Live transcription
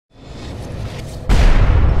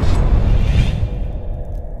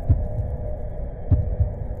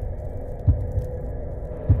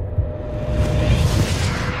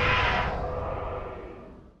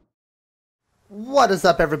What is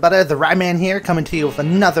up, everybody? The Ryeman here, coming to you with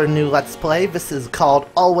another new Let's Play. This is called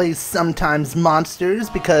Always Sometimes Monsters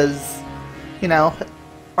because, you know,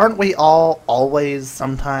 aren't we all always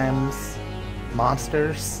sometimes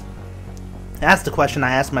monsters? That's the question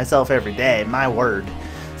I ask myself every day, my word.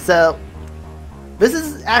 So, this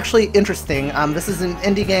is actually interesting. This is an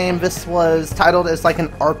indie game. This was titled as like an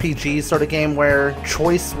RPG sort of game where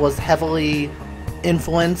choice was heavily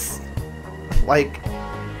influenced. Like,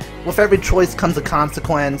 with every choice comes a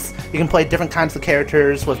consequence. You can play different kinds of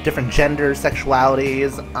characters with different genders,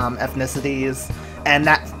 sexualities, ethnicities, and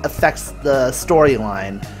that affects the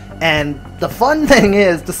storyline. And the fun thing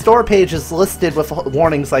is, the store page is listed with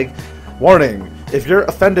warnings like, "Warning, if you're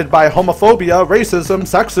offended by homophobia, racism,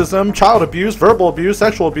 sexism, child abuse, verbal abuse,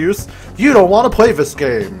 sexual abuse, you don't want to play this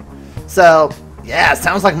game." So, yeah,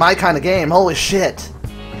 sounds like my kind of game, holy shit.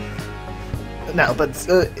 No, but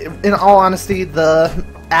in all honesty, the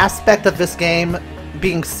aspect of this game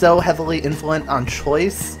being so heavily influenced on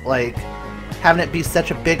choice, like having it be such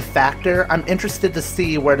a big factor, I'm interested to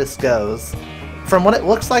see where this goes. From what it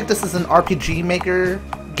looks like, this is an RPG Maker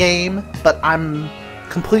game, but I'm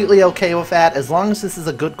completely okay with that. As long as this is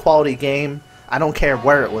a good quality game, I don't care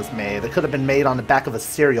where it was made. It could have been made on the back of a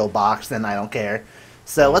cereal box, then I don't care.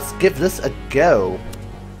 So let's give this a go.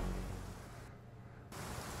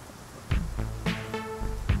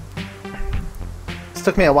 It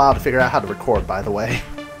took me a while to figure out how to record, by the way.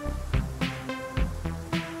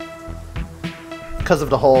 Because of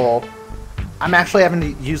the whole... I'm actually having to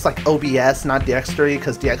use, like, OBS, not DX3,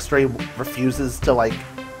 because DX3 refuses to, like,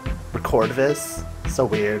 record this. So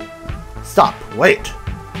weird. Stop. Wait!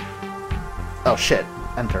 Oh, shit.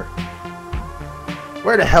 Enter.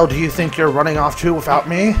 Where the hell do you think you're running off to without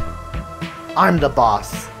me? I'm the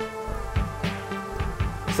boss.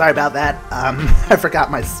 Sorry about that. I forgot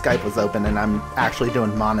my Skype was open and I'm actually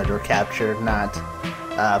doing monitor capture, not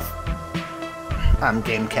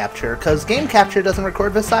game capture, because game capture doesn't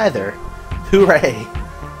record this either. Hooray!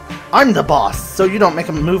 I'm the boss, so you don't make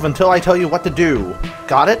a move until I tell you what to do.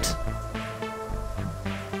 Got it?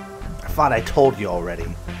 I thought I told you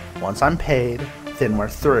already. Once I'm paid, then we're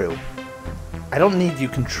through. I don't need you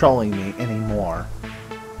controlling me anymore.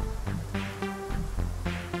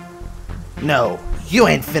 No. You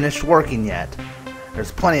ain't finished working yet.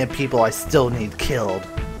 There's plenty of people I still need killed.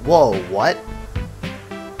 Whoa, what?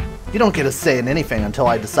 You don't get a say in anything until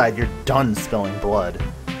I decide you're done spilling blood.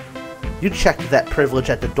 You checked that privilege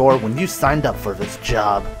at the door when you signed up for this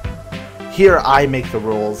job. Here I make the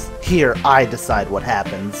rules. Here I decide what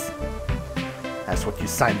happens. That's what you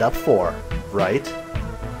signed up for, right?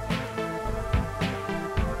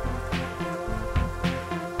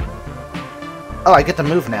 Oh, I get to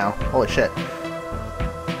move now. Holy shit.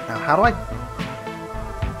 How do I...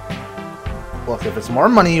 Look, if it's more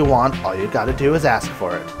money you want, all you gotta do is ask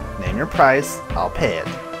for it. Name your price, I'll pay it.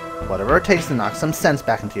 Whatever it takes to knock some sense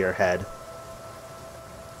back into your head.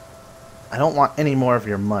 I don't want any more of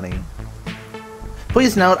your money.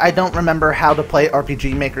 Please note, I don't remember how to play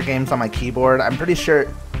RPG Maker games on my keyboard. I'm pretty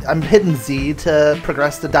sure I'm hitting Z to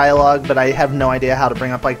progress the dialogue, but I have no idea how to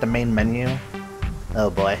bring up, like, the main menu.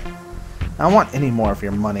 Oh boy. I don't want any more of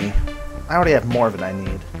your money. I already have more of it I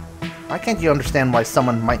need. Why can't you understand why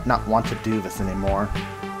someone might not want to do this anymore?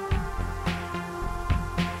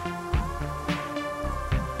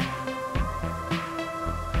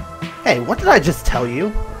 Hey, what did I just tell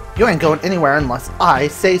you? You ain't going anywhere unless I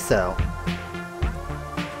say so.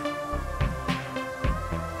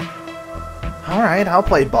 Alright, I'll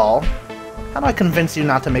play ball. How do I convince you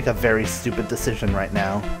not to make a very stupid decision right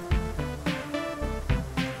now?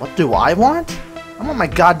 What do I want? I want my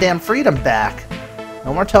goddamn freedom back.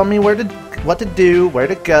 No more telling me what to do, where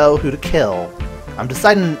to go, who to kill. I'm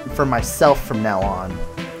deciding for myself from now on.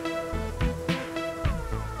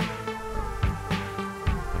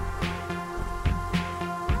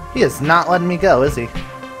 He is not letting me go, is he?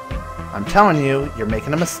 I'm telling you, you're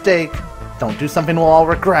making a mistake. Don't do something we'll all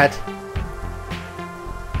regret.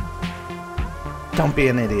 Don't be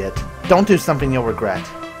an idiot. Don't do something you'll regret.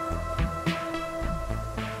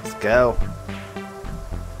 Let's go.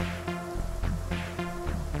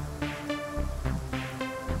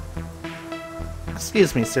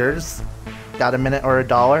 Excuse me, sirs. Got a minute or a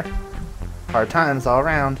dollar? Hard times all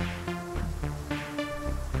around.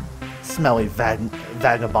 Smelly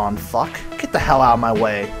vagabond fuck. Get the hell out of my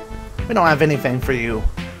way. We don't have anything for you.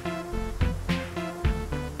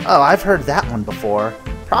 Oh, I've heard that one before.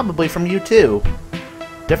 Probably from you too.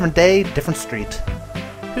 Different day, different street.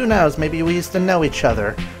 Who knows, maybe we used to know each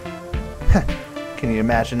other. Can you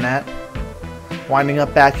imagine that? Winding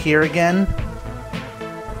up back here again?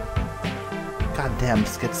 God Goddamn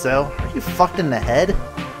schizo. Are you fucked in the head?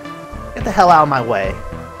 Get the hell out of my way.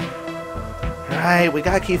 Alright, we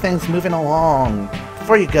gotta keep things moving along.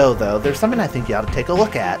 Before you go, though, there's something I think you ought to take a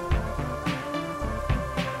look at.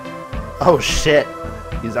 Oh shit.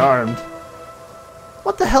 He's armed.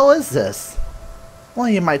 What the hell is this? Well,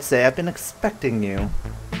 you might say I've been expecting you.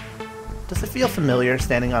 Does it feel familiar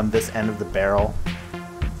standing on this end of the barrel?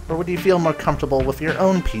 Or would you feel more comfortable with your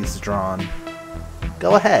own piece drawn?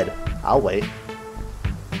 Go ahead. I'll wait.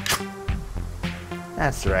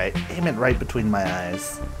 That's right. Aim it right between my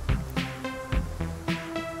eyes.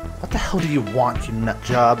 What the hell do you want, you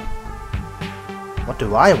nutjob? What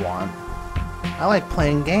do I want? I like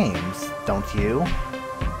playing games, don't you?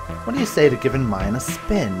 What do you say to giving mine a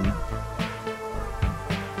spin?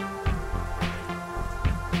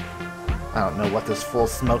 I don't know what this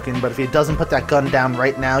fool's smoking, but if he doesn't put that gun down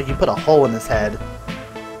right now, you put a hole in his head.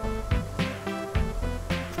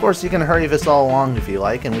 Of course, you can hurry this all along if you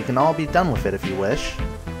like, and we can all be done with it if you wish.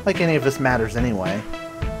 Like any of this matters anyway.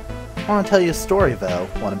 I want to tell you a story, though,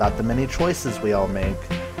 one about the many choices we all make.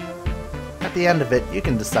 At the end of it, you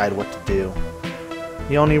can decide what to do.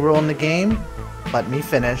 The only rule in the game? Let me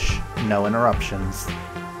finish, no interruptions.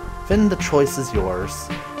 Then the choice is yours.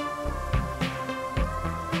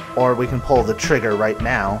 Or we can pull the trigger right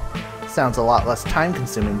now. Sounds a lot less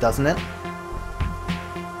time-consuming, doesn't it?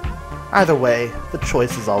 Either way, the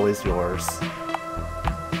choice is always yours.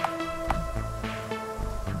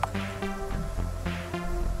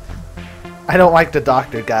 I don't like the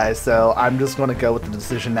doctor guy, so I'm just going to go with the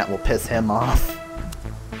decision that will piss him off.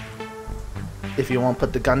 If you won't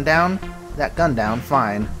put the gun down, that gun down,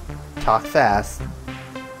 fine. Talk fast.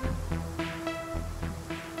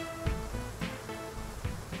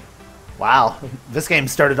 Wow, this game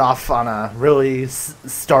started off on a really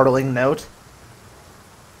startling note.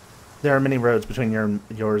 There are many roads between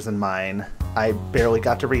yours and mine. I barely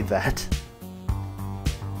got to read that.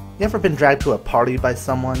 You ever been dragged to a party by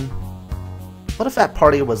someone? What if that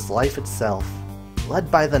party was life itself, led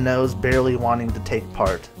by the nose barely wanting to take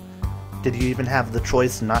part? Did you even have the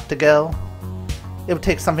choice not to go? It would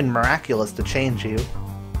take something miraculous to change you.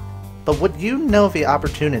 But would you know the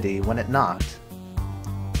opportunity when it knocked?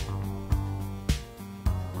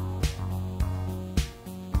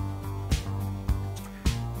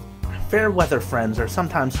 Fair weather friends are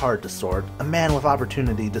sometimes hard to sort. A man with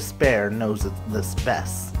opportunity to spare knows this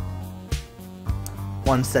best.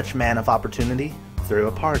 One such man of opportunity threw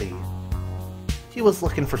a party. He was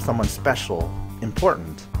looking for someone special,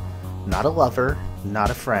 important. Not a lover, not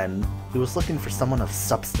a friend. He was looking for someone of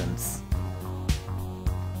substance.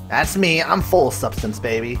 That's me, I'm full of substance,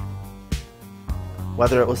 baby.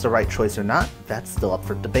 Whether it was the right choice or not, that's still up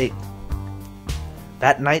for debate.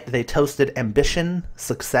 That night they toasted ambition,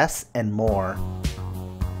 success, and more.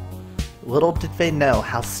 Little did they know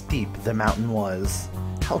how steep the mountain was.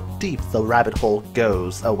 How deep the rabbit hole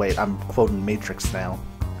goes. Oh wait, I'm quoting Matrix now.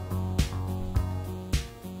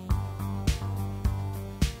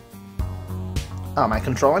 Oh, am I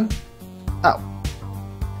controlling? Oh.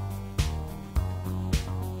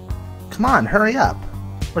 Come on, hurry up.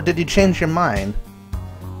 Or did you change your mind?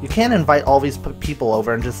 You can't invite all these people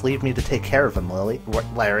over and just leave me to take care of them,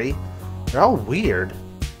 Larry. They're all weird.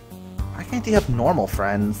 Why can't you have normal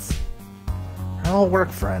friends? They're all work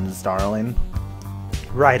friends, darling.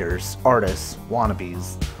 Writers, artists,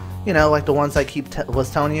 wannabes. You know, like the ones I was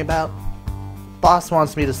telling you about? Boss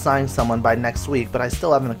wants me to sign someone by next week, but I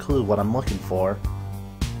still haven't a clue what I'm looking for.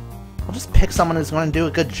 I'll just pick someone who's going to do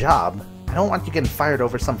a good job. I don't want you getting fired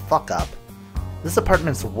over some fuck-up. This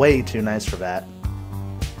apartment's way too nice for that.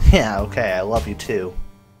 Yeah, okay, I love you too.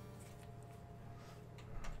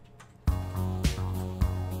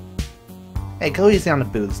 Hey, go easy on the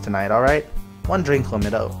booze tonight, alright? One drink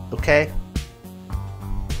limit, okay?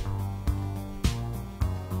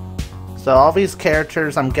 So all these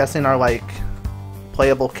characters, I'm guessing, are like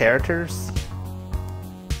playable characters?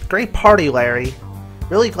 Great party, Larry.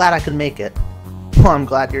 Really glad I could make it. Well, I'm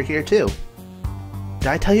glad you're here too. Did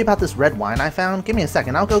I tell you about this red wine I found? Give me a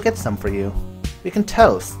second, I'll go get some for you. We can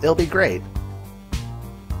toast. It'll be great.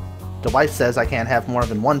 The wife says I can't have more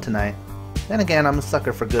than one tonight. Then again, I'm a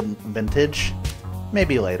sucker for good vintage.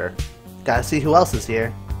 Maybe later. Gotta see who else is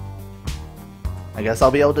here. I guess I'll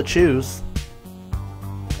be able to choose.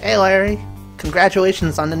 Hey Larry,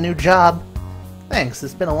 congratulations on the new job. Thanks,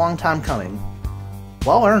 it's been a long time coming.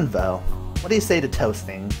 Well earned though. What do you say to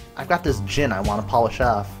toasting? I've got this gin I want to polish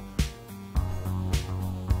off.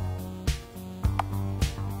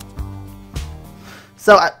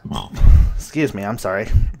 So excuse me, I'm sorry.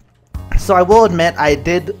 So I will admit I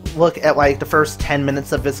did look at like the first 10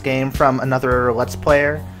 minutes of this game from another Let's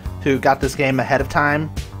Player, who got this game ahead of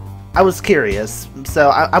time, I was curious. So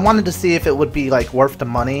I wanted to see if it would be like worth the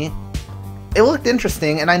money. It looked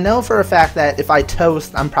interesting, and I know for a fact that if I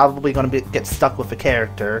toast, I'm probably going to get stuck with the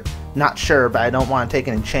character. Not sure, but I don't want to take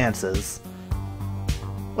any chances.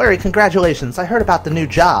 Larry, congratulations. I heard about the new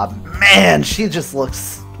job. Man, she just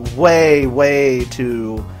looks way, way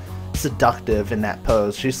too seductive in that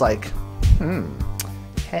pose. She's like,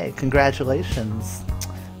 hey, congratulations.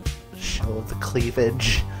 Show the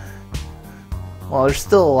cleavage. Well, there's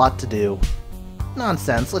still a lot to do.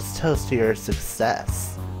 Nonsense, let's toast to your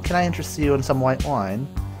success. Can I interest you in some white wine?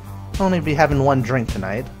 I'll only be having one drink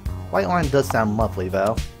tonight. White wine does sound lovely,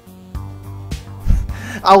 though.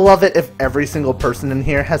 I'll love it if every single person in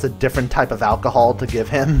here has a different type of alcohol to give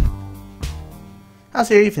him.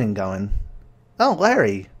 How's your evening going? Oh,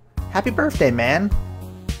 Larry. Happy birthday, man.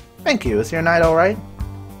 Thank you. Is your night alright?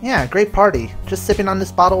 Yeah, great party. Just sipping on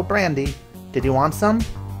this bottle of brandy. Did you want some?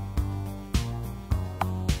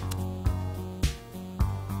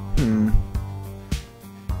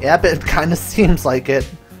 Yep, it kinda seems like it.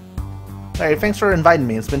 Larry, thanks for inviting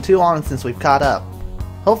me. It's been too long since we've caught up.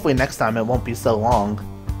 Hopefully next time it won't be so long.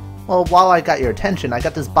 Well, while I got your attention, I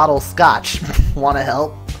got this bottle of scotch. Wanna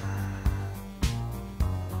help?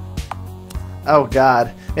 Oh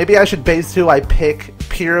god. Maybe I should base who I pick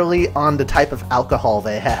purely on the type of alcohol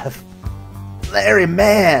they have. Larry,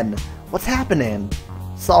 man! What's happening?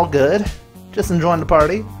 It's all good? Just enjoying the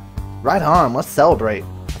party? Right on, let's celebrate.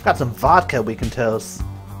 I've got some vodka we can toast.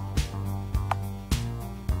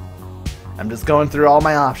 I'm just going through all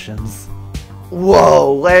my options.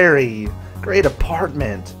 Whoa, Larry! Great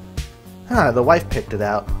apartment! Huh, the wife picked it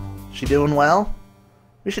out. She doing well?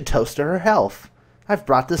 We should toast to her health. I've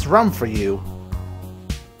brought this rum for you.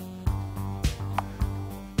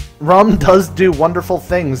 Rum does do wonderful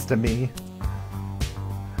things to me.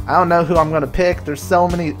 I don't know who I'm gonna pick. There's so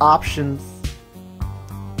many options.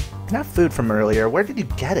 Can I have food from earlier? Where did you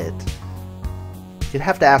get it? You'd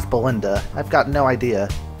have to ask Belinda. I've got no idea.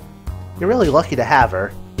 You're really lucky to have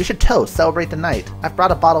her. We should toast, celebrate the night. I've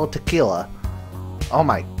brought a bottle of tequila. Oh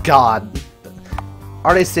my god.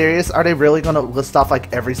 Are they serious? Are they really gonna list off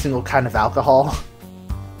like every single kind of alcohol?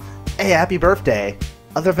 Hey, happy birthday.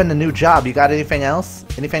 Other than the new job, you got anything else?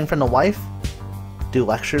 Anything from the wife? Do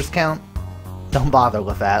lectures count? Don't bother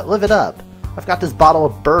with that. Live it up. I've got this bottle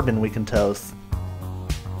of bourbon we can toast.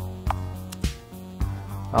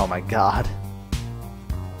 Oh my god.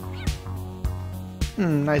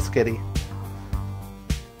 Nice kitty.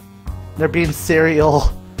 They're being cereal.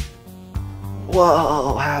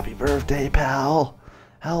 Whoa, happy birthday, pal.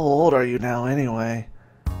 How old are you now, anyway?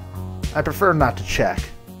 I prefer not to check.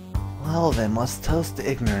 Well then, let's toast to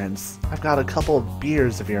ignorance. I've got a couple of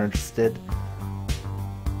beers if you're interested.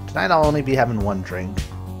 Tonight I'll only be having one drink.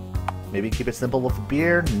 Maybe keep it simple with a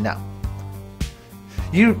beer? No.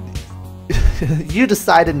 You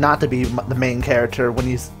decided not to be the main character when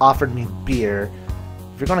you offered me beer.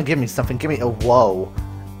 If you're gonna give me something, give me a whoa.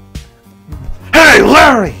 Hey,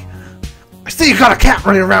 Larry! I see you got a cat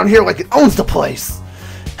running around here like it owns the place.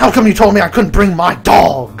 How come you told me I couldn't bring my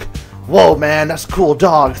dog? Whoa, man, that's a cool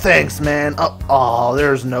dog. Thanks, man. Oh,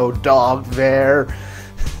 there's no dog there.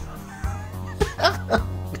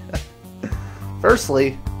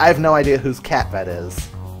 Firstly, I have no idea whose cat that is.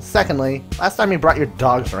 Secondly, last time you brought your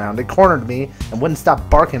dogs around, they cornered me and wouldn't stop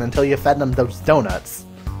barking until you fed them those donuts.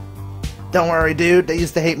 Don't worry, dude, they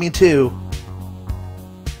used to hate me too.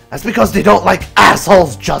 That's because they don't like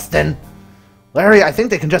assholes, Justin! Larry, I think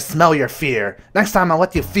they can just smell your fear. Next time I'll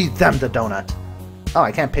let you feed them the donut. Oh,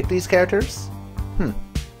 I can't pick these characters?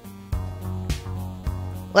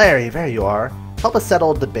 Larry, there you are. Help us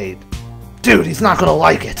settle a debate. Dude, he's not gonna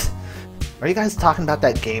like it! Are you guys talking about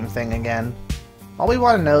that game thing again? All we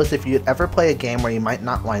want to know is if you'd ever play a game where you might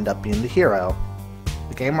not wind up being the hero.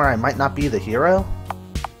 The game where I might not be the hero?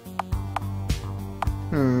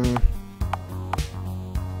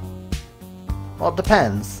 Well, it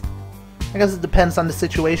depends. I guess it depends on the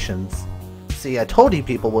situations. See, I told you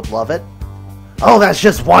people would love it. Oh, that's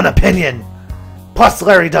just one opinion! Plus,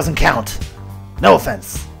 Larry doesn't count. No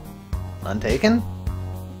offense. None taken?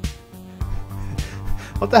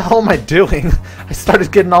 What the hell am I doing? I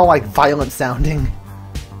started getting all, like, violent sounding.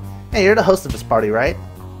 Hey, you're the host of this party, right?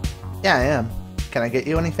 Yeah, I am. Can I get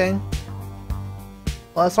you anything?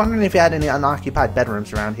 Well, I was wondering if you had any unoccupied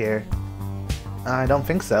bedrooms around here. I don't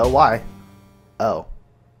think so. Why? Oh.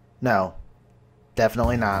 No.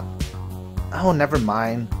 Definitely not. Oh, never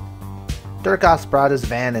mind. Durkos brought his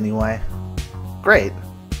van anyway. Great.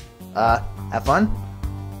 Have fun?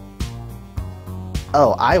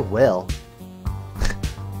 Oh, I will.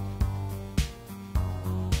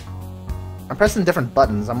 I'm pressing different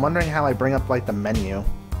buttons. I'm wondering how I bring up, like, the menu.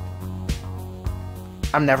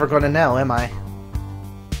 I'm never gonna know, am I?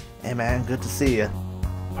 Hey man, good to see you.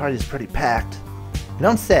 The party's pretty packed. You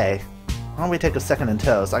don't say. Why don't we take a second and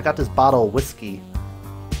toast? I got this bottle of whiskey.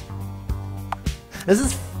 This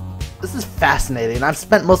is fascinating. I've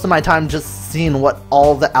spent most of my time just seeing what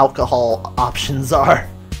all the alcohol options are.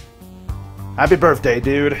 Happy birthday,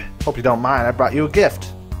 dude. Hope you don't mind. I brought you a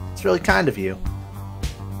gift. It's really kind of you.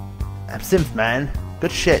 Absinthe, man.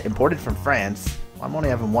 Good shit. Imported from France. Well, I'm only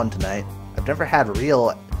having one tonight. I've never had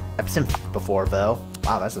real absinthe before, though.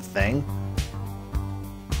 Wow, that's a thing.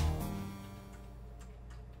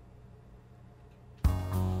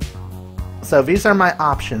 So these are my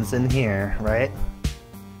options in here, right?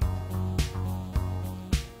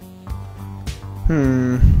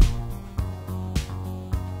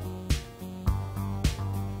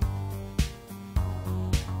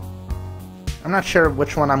 I'm not sure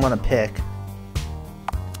which one I'm gonna pick.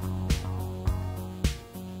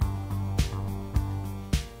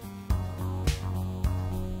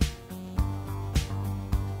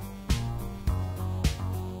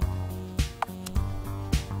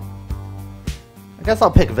 I guess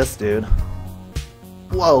I'll pick this dude.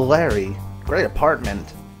 Whoa, Larry. Great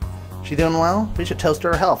apartment. She doing well? We should toast to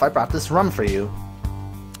her health. I brought this rum for you.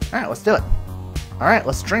 Alright, let's do it. Alright,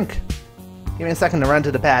 let's drink. Give me a second to run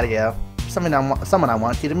to the patio. Someone I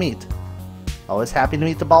want you to meet. Always happy to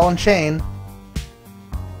meet the ball and chain.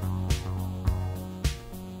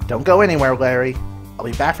 Don't go anywhere, Larry. I'll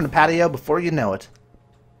be back from the patio before you know it.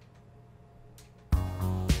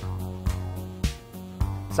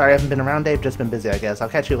 Sorry I haven't been around, Dave. Just been busy, I guess. I'll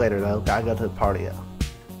catch you later, though. Gotta go to the party.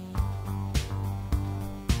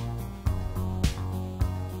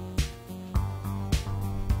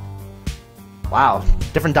 Wow.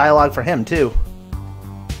 Different dialogue for him, too.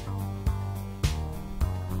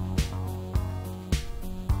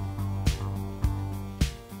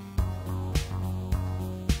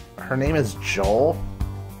 Her name is Joel?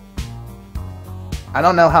 I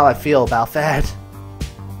don't know how I feel about that.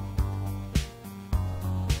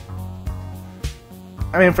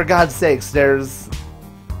 I mean, for God's sakes, there's...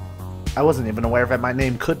 I wasn't even aware that my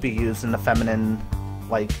name could be used in a feminine,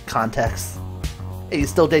 like, context. Hey, you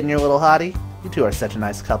still dating your little hottie? You two are such a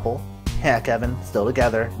nice couple. Yeah, Kevin, still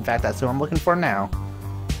together. In fact, that's who I'm looking for now.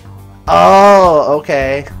 Oh,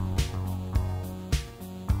 okay.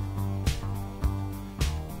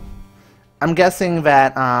 I'm guessing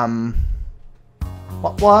that,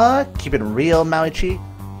 What? Keep it real, Maui-chi?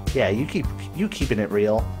 Yeah, you keeping it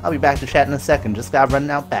real. I'll be back to chat in a second. Just got running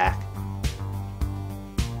out back.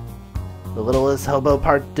 The littlest hobo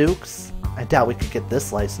part dukes? I doubt we could get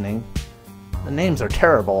this licensing. The names are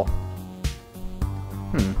terrible.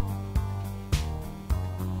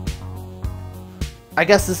 I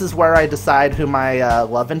guess this is where I decide who my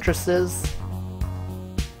love interest is.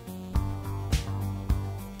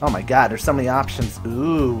 Oh my god, there's so many options.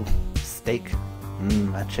 Ooh, steak.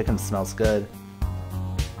 That chicken smells good.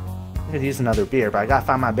 I could use another beer, but I gotta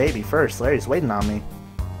find my baby first. Larry's waiting on me.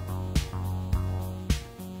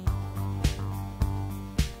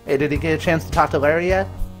 Hey, did he get a chance to talk to Larry yet?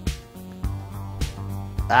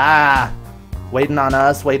 Ah! Waiting on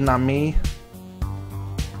us, waiting on me.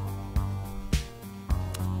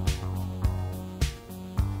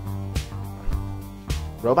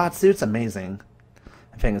 Robot suit's amazing.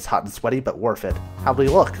 I think it's hot and sweaty, but worth it. How'd we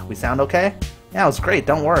look? We sound okay? Yeah, it was great,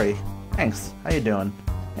 don't worry. Thanks. How you doing?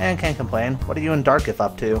 And can't complain. What are you and Darkith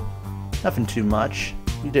up to? Nothing too much.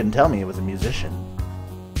 You didn't tell me he was a musician.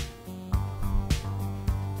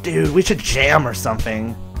 Dude, we should jam or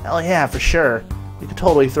something. Hell yeah, for sure. We could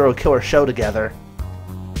totally throw a killer show together.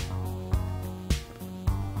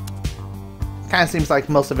 Kinda seems like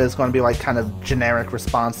most of it is going to be like kind of generic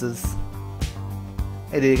responses.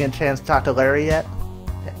 Hey, did you get a chance to talk to Larry yet?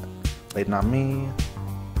 Yeah. Waiting on me.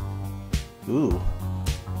 Ooh.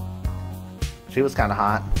 She was kinda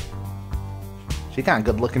hot. She kinda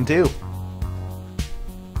good looking too.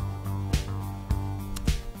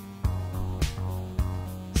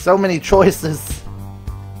 So many choices.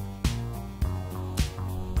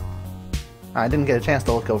 I didn't get a chance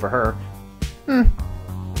to look over her.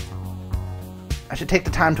 I should take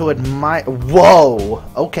the time to admire. Whoa!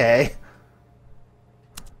 Okay.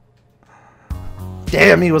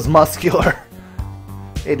 Damn, he was muscular.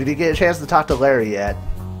 Hey, did he get a chance to talk to Larry yet?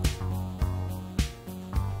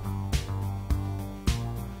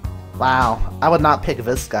 Wow, I would not pick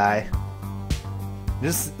this guy.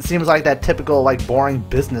 Just seems like that typical, like, boring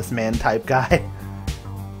businessman type guy.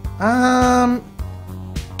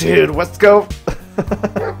 Dude, let's go.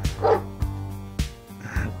 Let's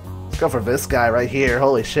go for this guy right here.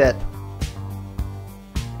 Holy shit.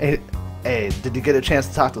 Hey, did you get a chance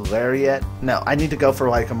to talk to Larry yet? No, I need to go for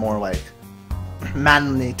like a more like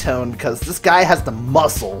manly tone because this guy has the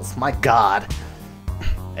muscles. My God.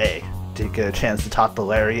 Hey, did you get a chance to talk to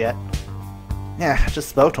Larry yet? Yeah, I just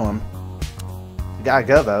spoke to him. We gotta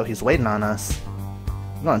go though. He's waiting on us.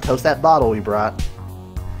 We're gonna toast that bottle we brought.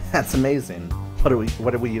 That's amazing. What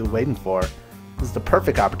are you waiting for? This is the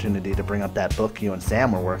perfect opportunity to bring up that book you and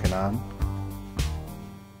Sam were working on.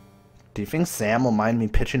 Do you think Sam will mind me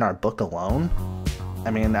pitching our book alone?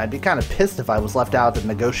 I mean, I'd be kind of pissed if I was left out of the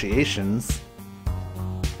negotiations.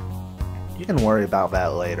 You can worry about that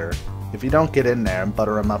later. If you don't get in there and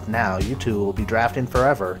butter him up now, you two will be drafting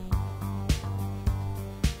forever.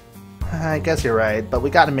 I guess you're right, but we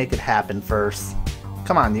gotta make it happen first.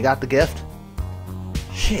 Come on, you got the gift?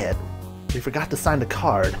 Shit, we forgot to sign the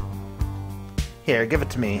card. Here, give it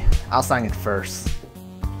to me. I'll sign it first.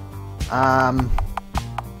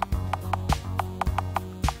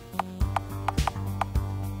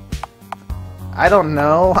 I don't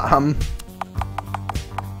know,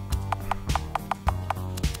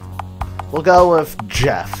 we'll go with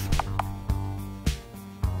Jeff.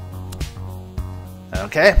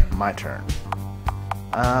 Okay, my turn.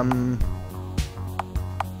 I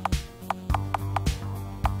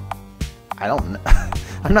don't know.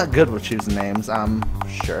 I'm not good with choosing names.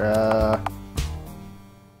 Sure,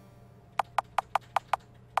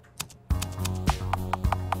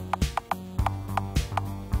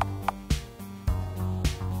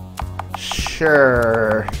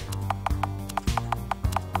 Sure.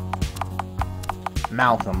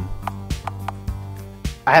 Malcolm.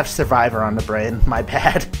 I have Survivor on the brain. My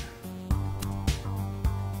bad.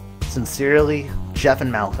 Sincerely, Jeff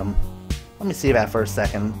and Malcolm. Let me see that for a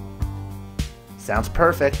second. Sounds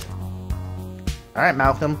perfect. Alright,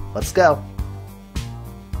 Malcolm, let's go.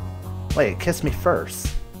 Wait, kiss me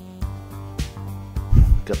first.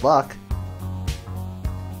 Good luck.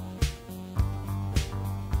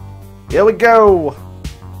 Here we go!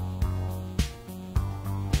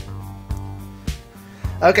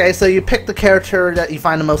 Okay, so you pick the character that you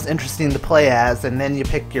find the most interesting to play as, and then you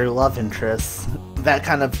pick your love interest. That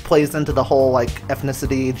kind of plays into the whole, like,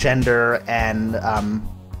 ethnicity, gender, and,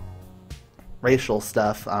 racial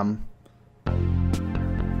stuff.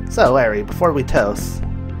 So, Larry, before we toast,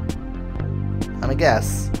 let me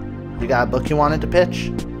guess, you got a book you wanted to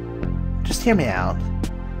pitch? Just hear me out.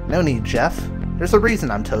 No need, Jeff. There's a reason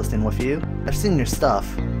I'm toasting with you. I've seen your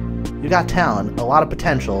stuff. You got talent, a lot of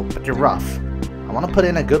potential, but you're rough. I want to put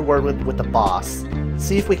in a good word with the boss.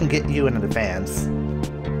 See if we can get you in advance.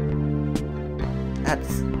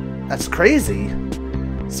 That's crazy.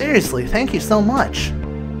 Seriously, thank you so much.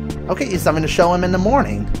 I'll get you something to show him in the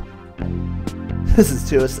morning. This is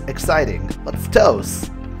too exciting. Let's toast.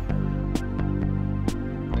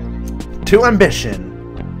 To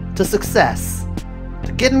ambition. To success.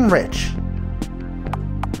 To getting rich.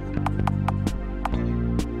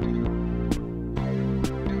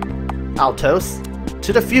 I'll toast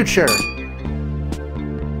to the future.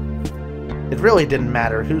 It really didn't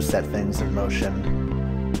matter who set things in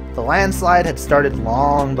motion. The landslide had started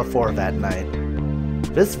long before that night.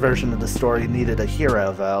 This version of the story needed a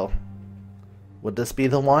hero, though. Would this be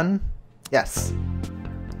the one? Yes.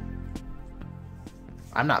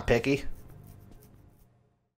 I'm not picky.